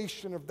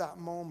devastation of that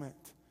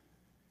moment.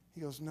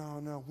 He goes,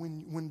 no,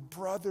 when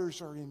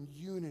brothers are in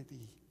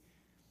unity,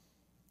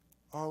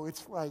 oh,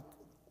 it's like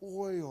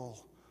oil.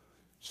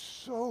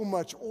 So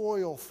much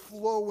oil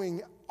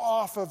flowing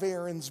off of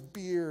Aaron's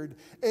beard,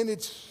 and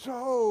it's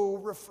so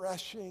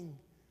refreshing.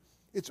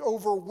 It's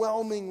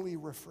overwhelmingly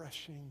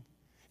refreshing.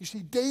 You see,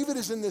 David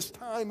is in this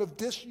time of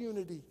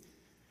disunity.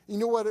 You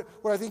know what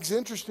I think is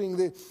interesting?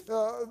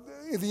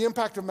 The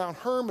impact of Mount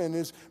Hermon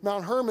is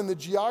Mount Hermon, the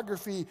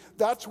geography,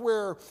 that's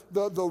where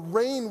the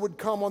rain would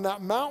come on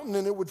that mountain,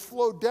 and it would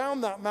flow down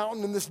that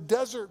mountain in this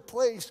desert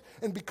place.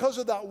 And because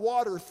of that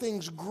water,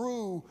 things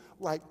grew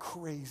like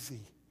crazy.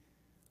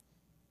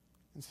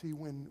 And see,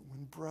 when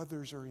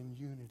brothers are in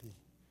unity,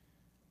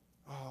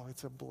 oh,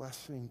 it's a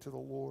blessing to the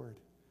Lord.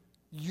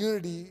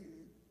 Unity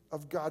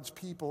of God's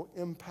people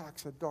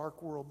impacts a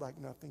dark world like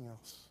nothing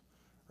else,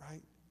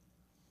 right?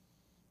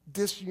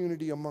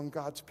 Disunity among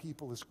God's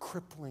people is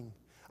crippling.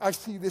 I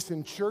see this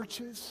in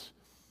churches.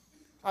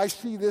 I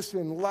see this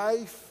in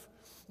life.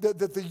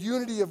 That the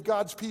unity of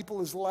God's people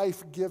is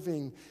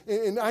life-giving.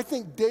 And I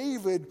think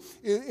David,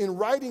 in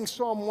writing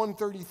Psalm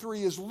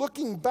 133, is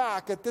looking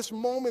back at this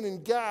moment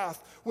in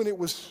Gath when it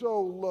was so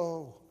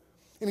low.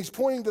 And he's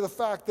pointing to the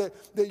fact that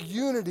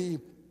unity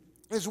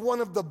is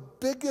one of the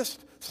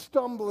biggest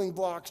stumbling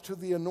blocks to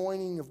the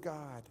anointing of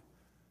God.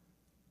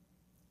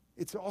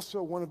 It's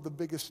also one of the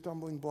biggest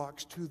stumbling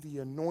blocks to the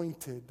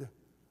anointed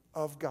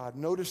of God.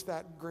 Notice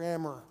that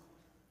grammar.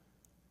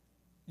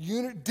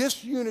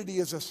 Disunity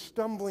is a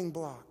stumbling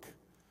block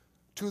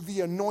to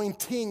the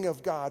anointing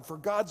of God, for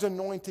God's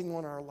anointing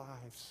on our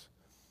lives.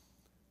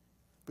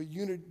 But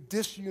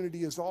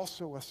disunity is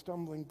also a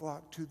stumbling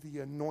block to the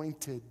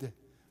anointed,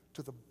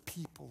 to the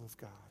people of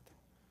God.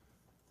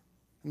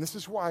 And this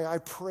is why I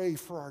pray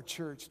for our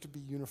church to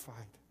be unified.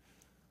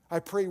 I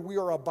pray we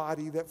are a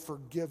body that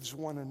forgives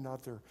one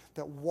another,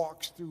 that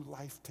walks through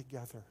life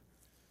together.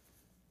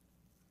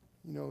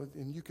 You know,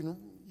 and you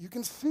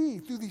can see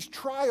through these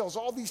trials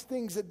all these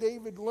things that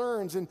David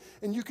learns, and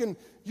you can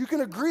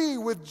agree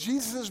with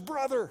Jesus'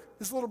 brother,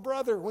 his little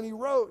brother, when he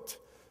wrote,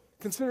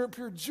 "Consider it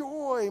pure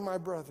joy, my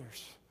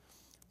brothers,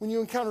 when you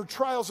encounter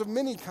trials of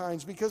many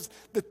kinds, because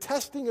the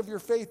testing of your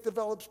faith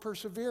develops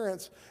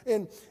perseverance,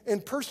 and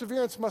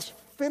perseverance must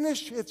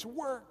finish its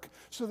work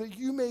so that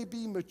you may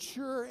be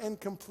mature and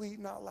complete,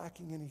 not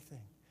lacking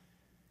anything."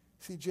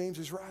 See, James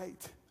is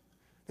right.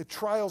 The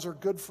trials are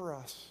good for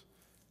us.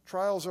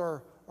 Trials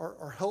are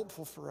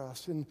helpful for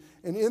us. And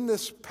in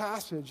this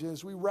passage,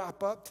 as we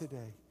wrap up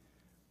today,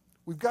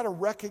 we've got to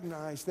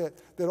recognize that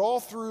all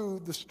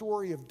through the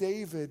story of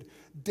David,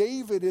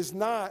 David is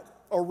not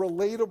a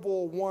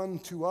relatable one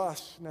to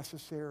us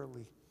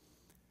necessarily.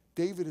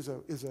 David is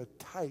a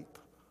type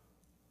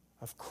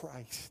of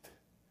Christ.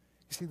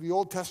 You see, the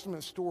Old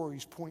Testament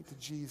stories point to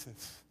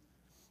Jesus.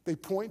 They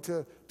point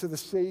to the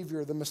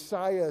Savior, the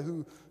Messiah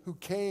who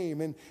came.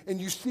 And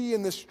you see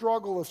in the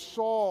struggle of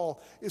Saul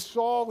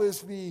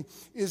is the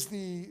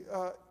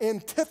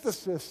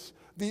antithesis,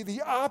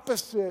 the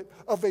opposite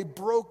of a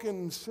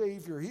broken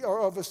Savior, or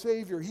of a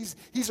Savior.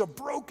 He's a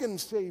broken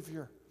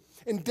Savior.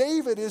 And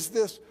David is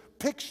this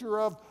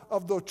picture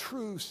of the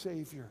true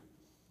Savior.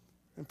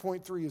 And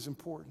point 3 is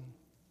important.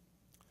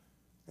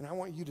 And I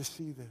want you to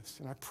see this,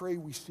 and I pray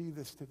we see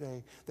this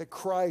today, that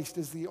Christ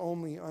is the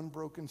only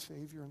unbroken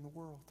Savior in the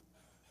world.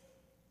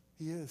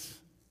 He is.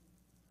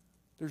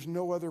 There's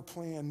no other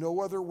plan,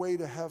 no other way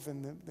to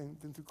heaven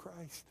than through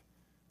Christ.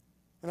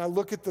 And I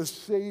look at the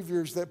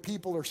saviors that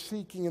people are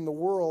seeking in the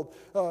world.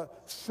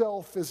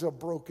 Self is a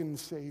broken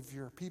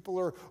savior. People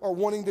are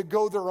wanting to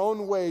go their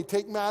own way,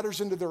 take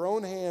matters into their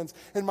own hands.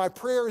 And my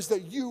prayer is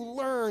that you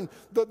learn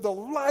the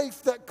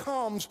life that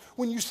comes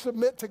when you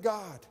submit to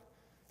God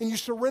and you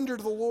surrender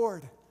to the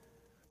Lord.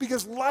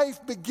 Because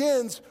life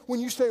begins when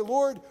you say,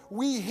 "Lord,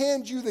 we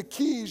hand you the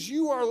keys.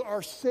 You are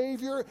our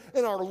Savior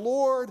and our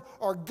Lord,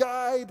 our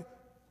guide,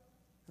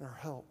 and our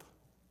help."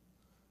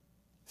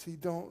 See,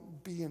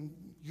 don't be in,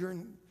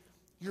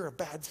 You're a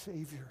bad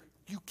savior.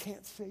 You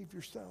can't save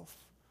yourself.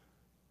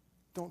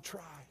 Don't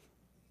try.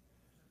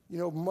 You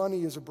know,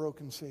 money is a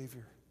broken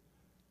savior.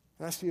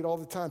 And I see it all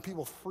the time.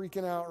 People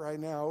freaking out right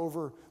now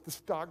over the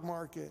stock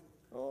market.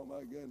 Oh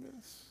my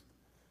goodness.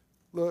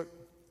 Look,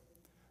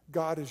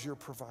 God is your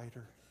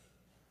provider.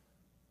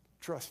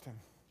 Trust him.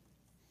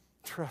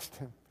 Trust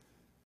him.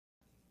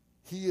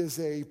 He is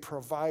a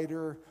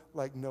provider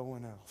like no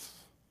one else.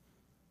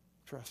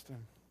 Trust him.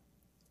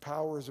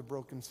 Power is a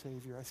broken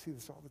savior. I see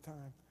this all the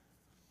time.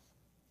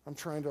 I'm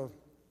trying to,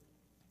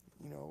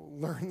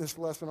 learn this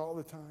lesson all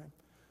the time.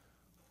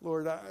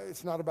 Lord,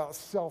 it's not about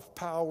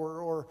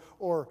self-power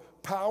or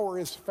power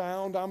is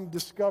found, I'm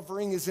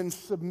discovering, is in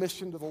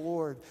submission to the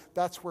Lord.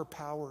 That's where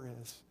power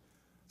is.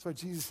 That's why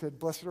Jesus said,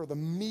 blessed are the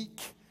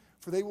meek,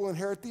 for they will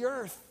inherit the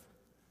earth.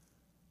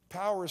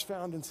 Power is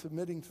found in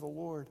submitting to the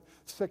Lord.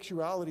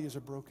 Sexuality is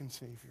a broken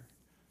savior.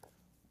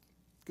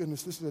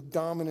 Goodness, this is a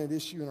dominant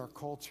issue in our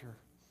culture.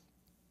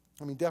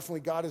 I mean,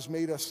 definitely God has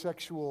made us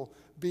sexual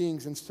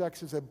beings, and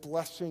sex is a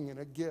blessing and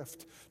a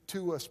gift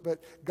to us.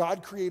 But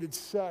God created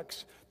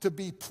sex to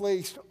be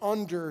placed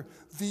under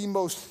the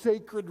most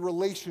sacred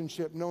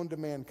relationship known to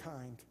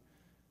mankind,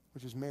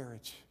 which is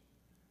marriage.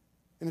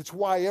 And it's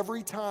why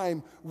every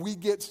time we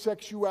get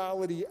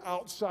sexuality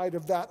outside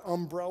of that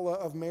umbrella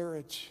of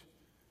marriage,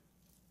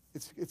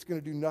 it's going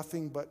to do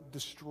nothing but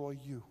destroy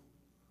you.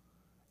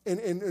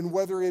 And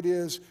whether it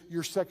is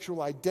your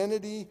sexual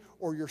identity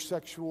or your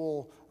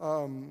sexual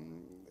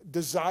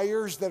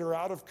desires that are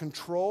out of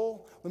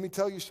control, let me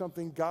tell you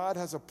something. God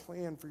has a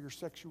plan for your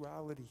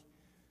sexuality.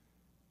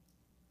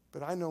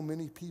 But I know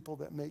many people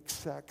that make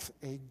sex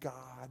a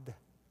god.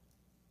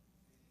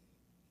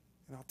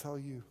 And I'll tell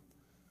you,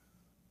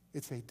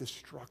 it's a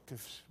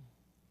destructive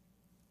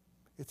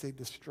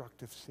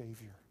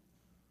savior.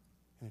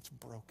 And it's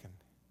broken.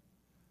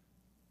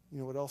 You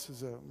know what else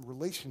is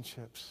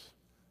relationships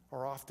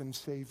are often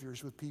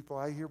saviors with people.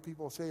 I hear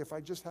people say, if I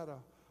just had a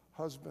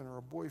husband or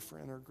a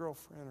boyfriend or a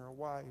girlfriend or a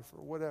wife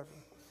or whatever.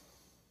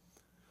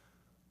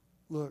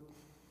 Look,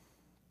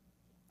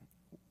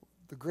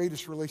 the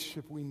greatest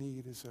relationship we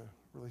need is a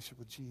relationship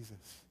with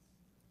Jesus.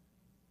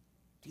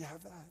 Do you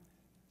have that?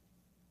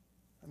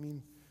 I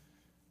mean,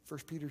 1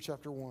 Peter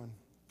chapter 1,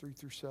 3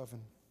 through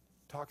 7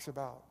 talks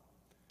about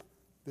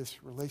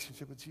this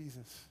relationship with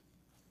Jesus.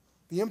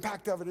 The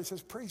impact of it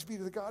says, praise be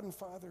to the God and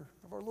Father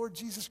of our Lord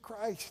Jesus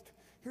Christ.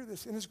 Hear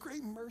this, in his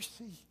great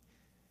mercy,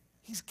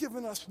 he's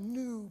given us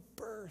new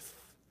birth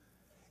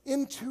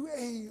into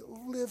a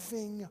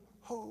living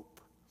hope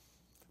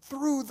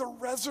through the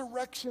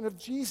resurrection of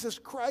Jesus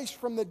Christ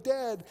from the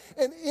dead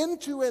and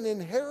into an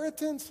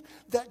inheritance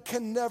that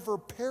can never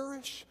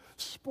perish,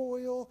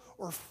 spoil,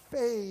 or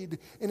fade,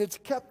 and it's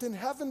kept in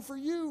heaven for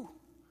you.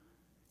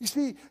 You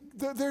see,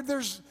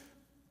 there's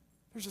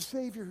a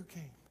Savior who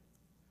came.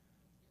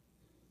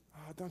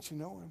 Don't you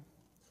know him?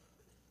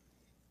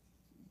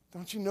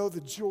 Don't you know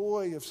the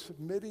joy of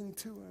submitting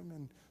to him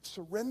and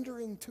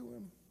surrendering to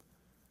him?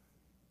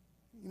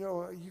 You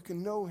know, you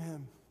can know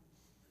him.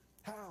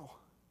 How?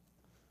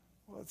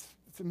 Well, it's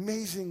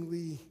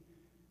amazingly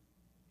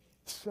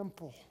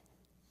simple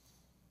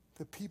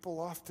that people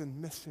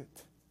often miss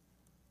it.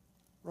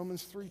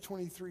 Romans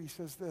 3:23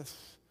 says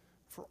this,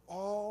 for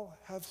all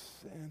have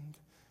sinned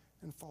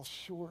and fall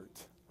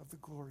short of the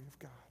glory of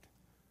God.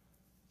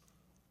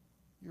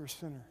 You're a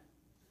sinner.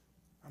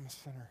 I'm a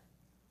sinner.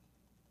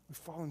 We've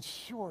fallen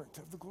short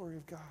of the glory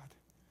of God.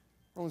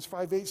 Romans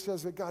 5:8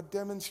 says that God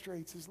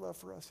demonstrates his love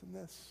for us in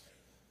this,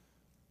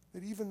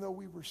 that even though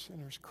we were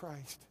sinners,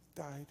 Christ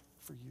died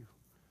for you.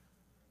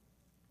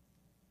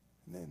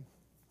 And then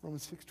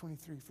Romans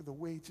 6:23, for the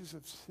wages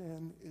of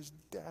sin is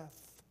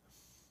death,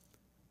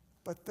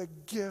 but the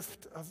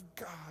gift of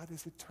God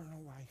is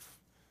eternal life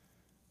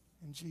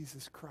in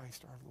Jesus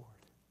Christ our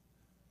Lord.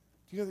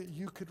 Do you know that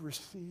you could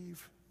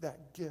receive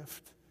that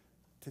gift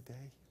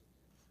today?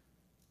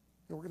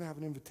 We're going to have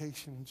an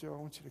invitation, and Joe, I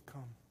want you to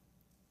come.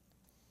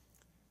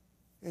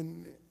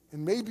 And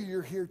maybe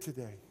you're here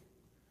today,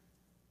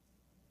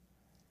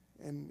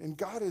 and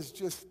God has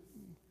just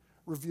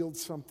revealed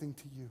something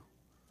to you.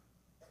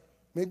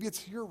 Maybe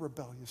it's your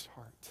rebellious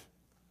heart.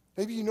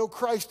 Maybe you know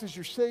Christ as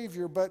your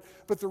Savior, but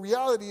the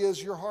reality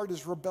is your heart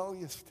is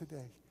rebellious today.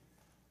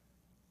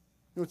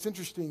 You know, what's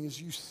interesting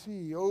is you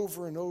see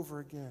over and over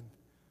again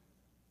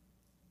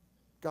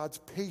God's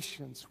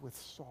patience with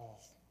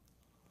Saul.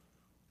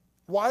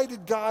 Why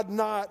did God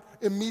not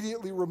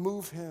immediately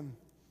remove him?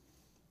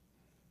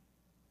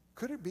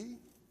 Could it be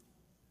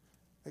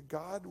that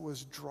God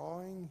was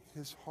drawing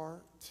his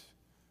heart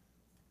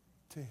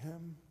to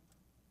him?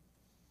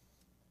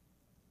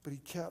 But he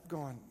kept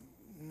going,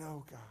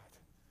 no, God.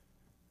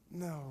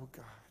 No,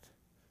 God.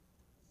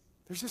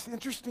 There's this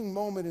interesting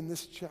moment in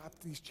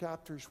these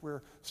chapters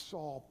where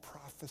Saul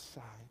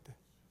prophesied.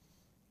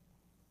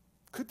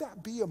 Could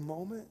that be a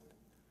moment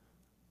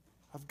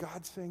of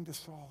God saying to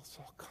Saul,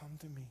 Saul, come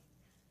to me.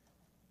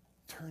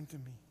 Turn to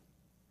me.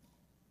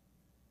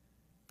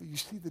 But you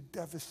see the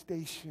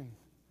devastation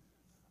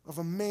of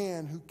a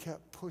man who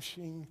kept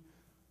pushing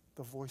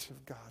the voice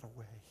of God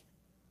away.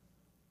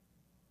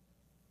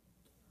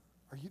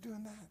 Are you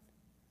doing that?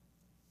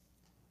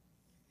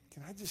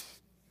 Can I just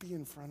be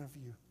in front of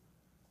you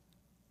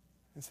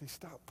and say,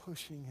 stop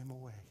pushing him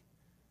away?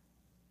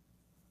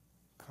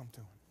 Come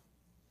to him.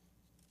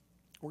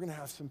 We're going to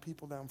have some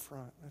people down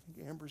front. I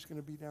think Amber's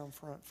going to be down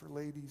front for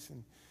ladies,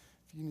 and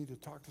if you need to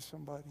talk to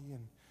somebody,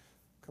 and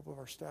a couple of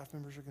our staff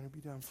members are going to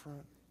be down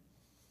front.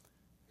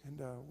 And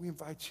we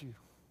invite you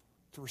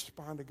to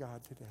respond to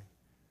God today.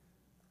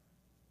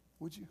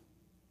 Would you?